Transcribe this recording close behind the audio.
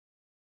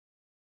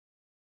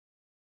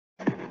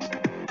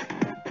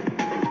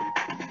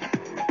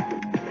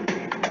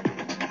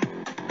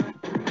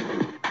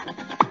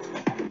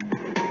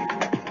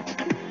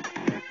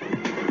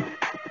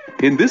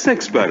In this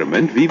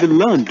experiment, we will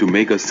learn to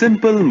make a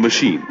simple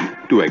machine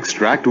to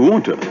extract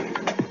water.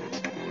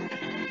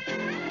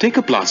 Take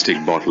a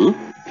plastic bottle.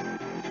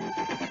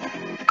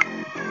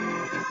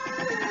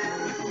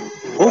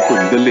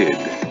 Open the lid.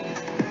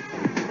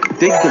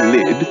 Take the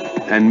lid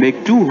and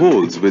make 2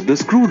 holes with the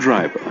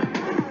screwdriver.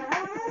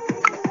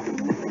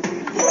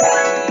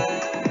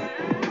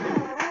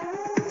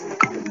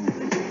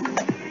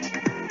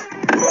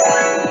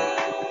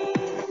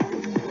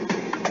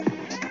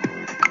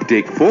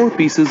 Take 4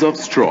 pieces of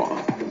straw.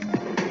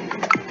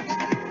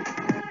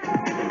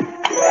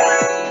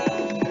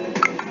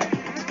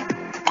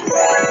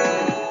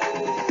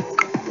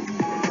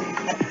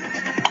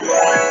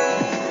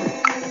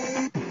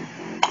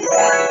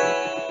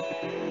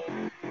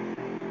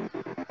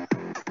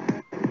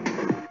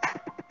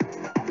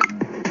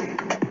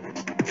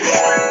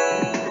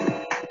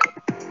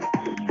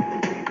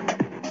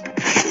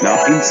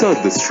 Now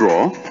insert the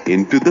straw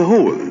into the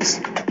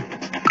holes.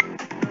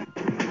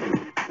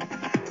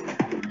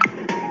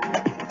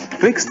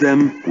 Fix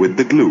them with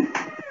the glue.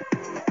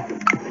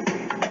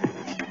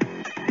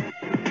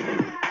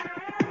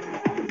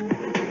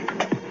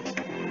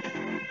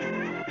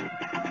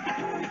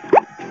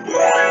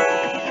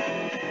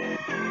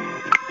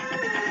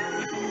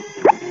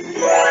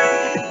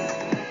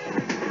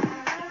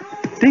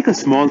 Take a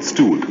small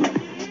stool.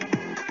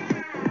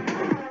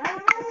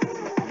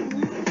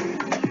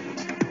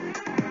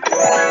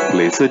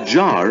 Place a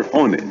jar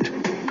on it.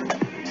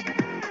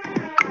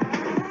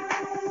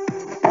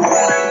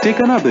 Take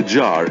another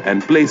jar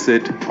and place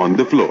it on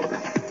the floor.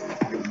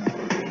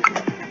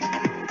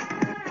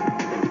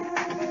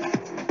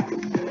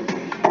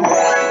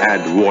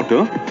 Add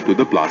water to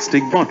the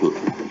plastic bottle.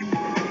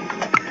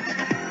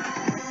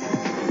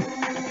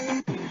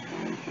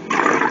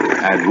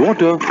 Add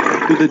water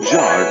to the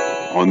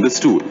jar on the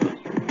stool.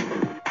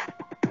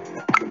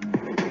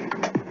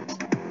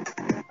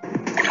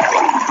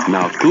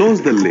 Now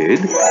close the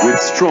lid with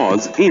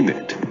straws in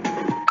it.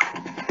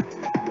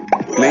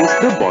 Place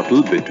the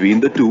bottle between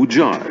the 2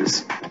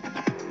 jars.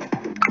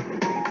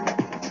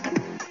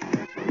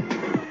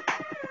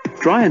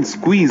 Try and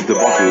squeeze the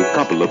bottle a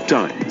couple of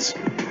times.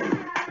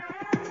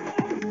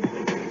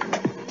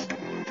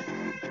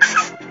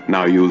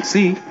 Now you'll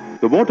see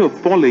the water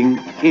falling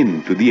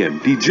into the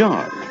empty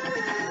jar.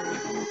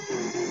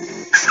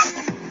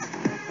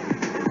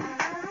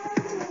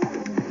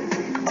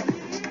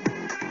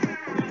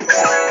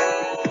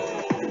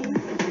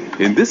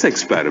 In this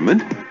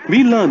experiment,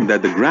 we learned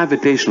that the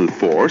gravitational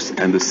force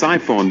and the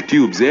siphon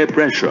tube's air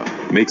pressure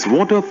makes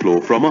water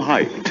flow from a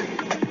height.